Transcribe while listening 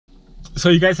So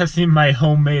you guys have seen my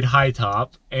homemade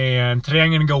Hightop, and today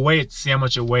I'm gonna go weigh it to see how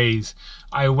much it weighs.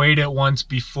 I weighed it once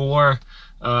before.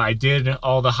 I did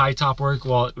all the Hightop work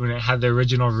when it had the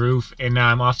original roof, and now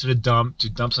I'm off to the dump to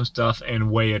dump some stuff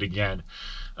and weigh it again.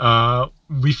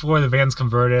 Before the van's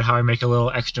converted, how I make a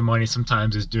little extra money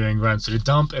sometimes is doing runs to the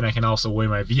dump, and I can also weigh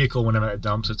my vehicle when I'm at the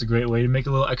dump, so it's a great way to make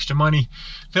a little extra money,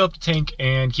 fill up the tank,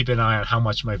 and keep an eye on how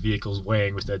much my vehicle's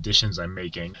weighing with the additions I'm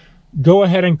making. Go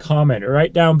ahead and comment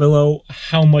right down below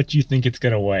how much you think it's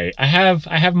gonna weigh. I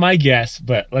have my guess,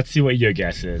 but let's see what your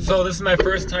guess is. So this is my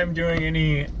first time doing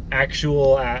any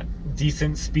actual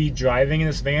decent speed driving in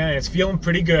this van, and it's feeling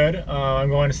pretty good.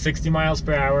 I'm going to 60 miles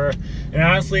per hour, and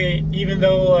honestly, even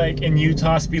though like in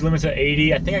Utah speed limit's at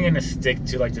 80, I think I'm gonna stick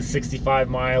to like the 65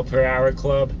 mile per hour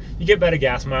club. You get better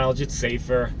gas mileage, it's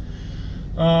safer.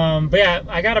 But yeah,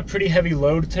 I got a pretty heavy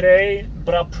load today,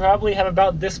 but I'll probably have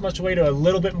about this much weight or a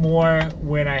little bit more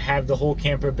when I have the whole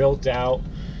camper built out.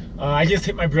 I just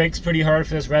hit my brakes pretty hard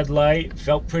for this red light.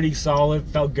 Felt pretty solid,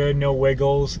 felt good, no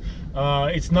wiggles.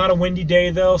 It's not a windy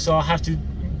day though, so I'll have to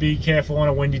be careful on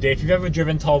a windy day. If you've ever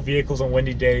driven tall vehicles on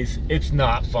windy days, it's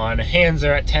not fun. Hands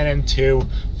are at 10 and 2,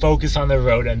 focus on the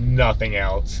road and nothing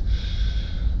else.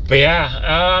 But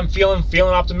yeah, I'm feeling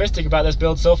optimistic about this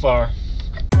build so far.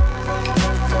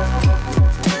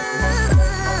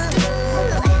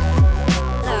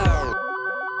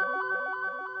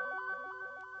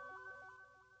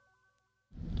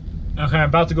 Okay, I'm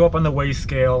about to go up on the weigh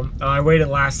scale. I weighed it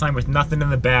last time with nothing in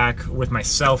the back, with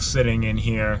myself sitting in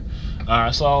here.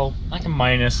 So I can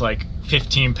minus like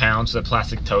 15 pounds for the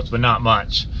plastic totes, but not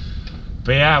much.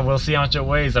 But yeah, we'll see how much it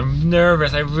weighs. I'm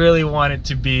nervous. I really want it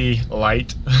to be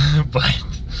light, but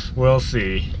we'll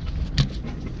see.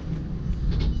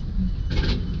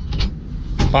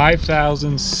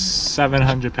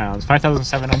 5,700 pounds.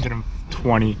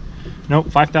 5,720.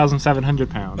 Nope, 5,700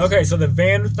 pounds. Okay, so the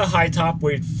van with the Hightop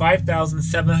weighed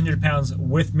 5,700 pounds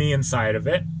with me inside of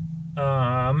it.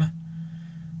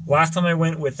 Last time I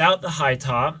went without the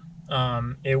Hightop,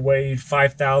 it weighed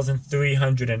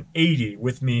 5,380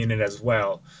 with me in it as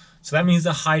well. So that means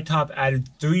the Hightop added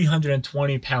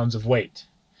 320 pounds of weight.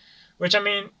 Which, I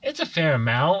mean, it's a fair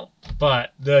amount,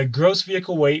 but the gross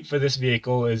vehicle weight for this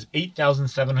vehicle is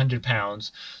 8,700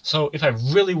 pounds. So if I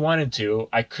really wanted to,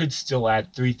 I could still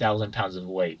add 3,000 pounds of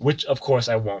weight, which of course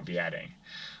I won't be adding.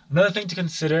 Another thing to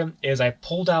consider is I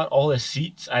pulled out all the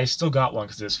seats. I still got one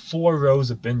because there's 4 rows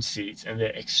of bench seats and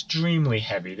they're extremely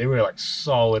heavy. They were like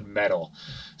solid metal.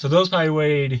 So those probably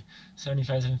weighed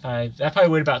 75, that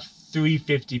probably weighed about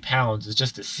 350 pounds is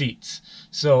just the seats.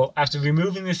 So after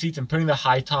removing the seats and putting the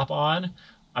Hightop on,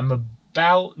 I'm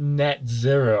about net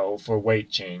zero for weight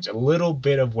change, a little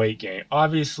bit of weight gain.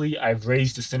 Obviously, I've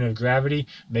raised the center of gravity,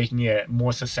 making it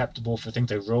more susceptible for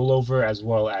things like rollover as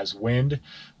well as wind.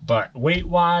 But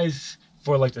weight-wise,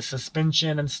 for like the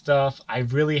suspension and stuff, I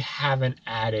really haven't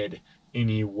added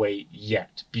any weight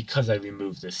yet because I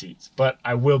removed the seats. But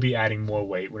I will be adding more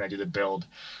weight when I do the build.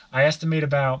 I estimate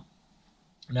about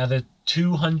another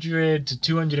 200 to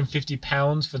 250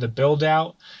 pounds for the build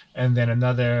out, and then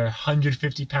another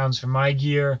 150 pounds for my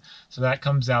gear, so that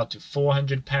comes out to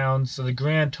 400 pounds. So the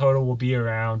grand total will be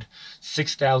around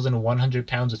 6,100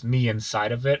 pounds with me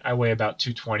inside of it. I weigh about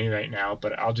 220 right now,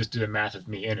 but I'll just do the math with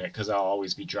me in it because I'll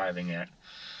always be driving it.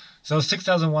 So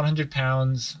 6,100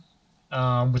 pounds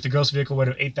with the gross vehicle weight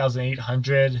of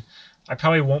 8,800. I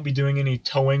probably won't be doing any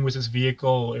towing with this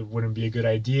vehicle. It wouldn't be a good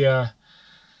idea.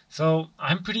 So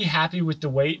I'm pretty happy with the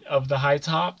weight of the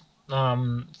Hightop.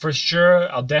 For sure,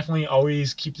 I'll definitely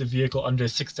always keep the vehicle under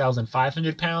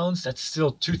 6,500 pounds. That's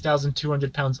still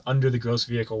 2,200 pounds under the gross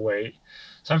vehicle weight.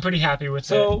 So I'm pretty happy with it.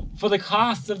 So for the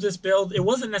cost of this build, it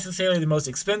wasn't necessarily the most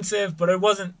expensive, but it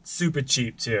wasn't super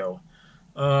cheap too.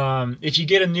 If you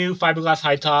get a new fiberglass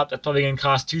Hightop, that's probably going to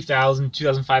cost $2,000,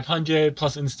 $2,500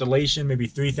 plus installation, maybe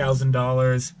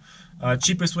 $3,000.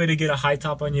 Cheapest way to get a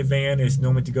Hightop on your van is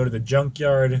normally to go to the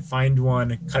junkyard, find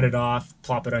one, cut it off,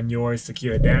 plop it on yours,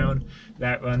 secure it down.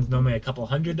 That runs normally a couple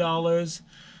 $100.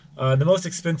 The most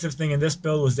expensive thing in this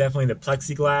build was definitely the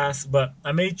plexiglass, but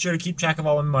I made sure to keep track of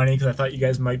all my money because I thought you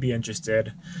guys might be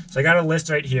interested. So I got a list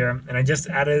right here, and I just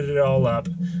added it all up,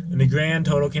 and the grand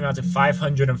total came out to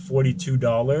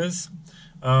 $542.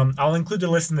 I'll include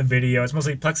the list in the video. It's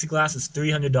mostly plexiglass is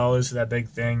 $300 for that big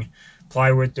thing.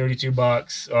 Plywood, 32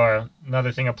 bucks, or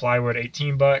another thing of plywood,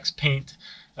 18 bucks. Paint,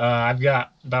 I've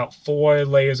got about 4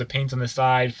 layers of paint on the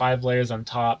side, 5 layers on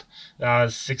top. That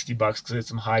was 60 bucks because it's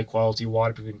some high quality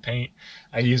waterproofing paint.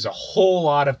 I used a whole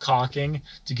lot of caulking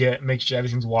to make sure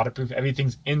everything's waterproof.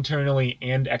 Everything's internally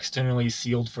and externally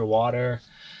sealed for water.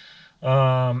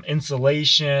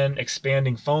 Insulation,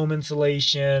 expanding foam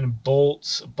insulation,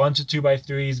 bolts, a bunch of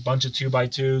 2x3s, bunch of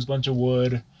 2x2s, bunch of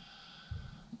wood.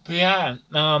 But yeah,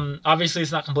 obviously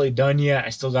it's not completely done yet. I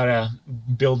still gotta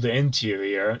build the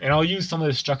interior, and I'll use some of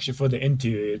the structure for the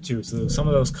interior too. So some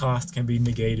of those costs can be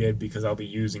negated because I'll be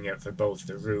using it for both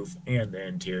the roof and the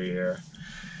interior.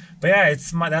 But yeah,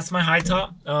 that's my high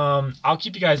top. I'll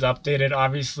keep you guys updated.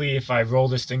 Obviously, if I roll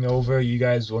this thing over, you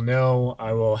guys will know.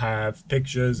 I will have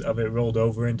pictures of it rolled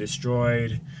over and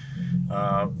destroyed.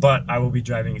 But I will be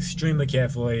driving extremely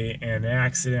carefully, and an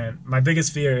accident. My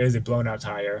biggest fear is a blown out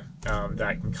tire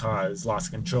that can cause loss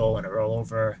of control and a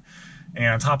rollover. And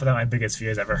on top of that, my biggest fear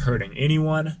is ever hurting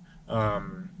anyone.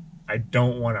 I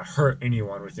don't want to hurt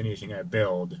anyone with anything I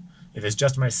build. If it's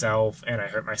just myself and I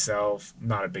hurt myself,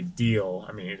 not a big deal.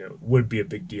 I mean, it would be a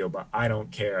big deal, but I don't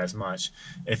care as much.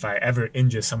 If I ever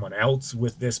injure someone else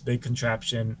with this big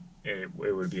contraption, it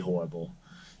would be horrible.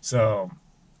 So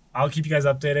I'll keep you guys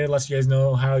updated, let you guys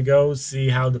know how it goes, see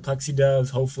how the plexi does.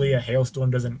 Hopefully a hailstorm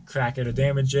doesn't crack it or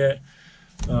damage it.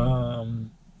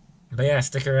 But yeah,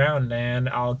 stick around and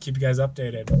I'll keep you guys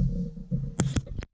updated.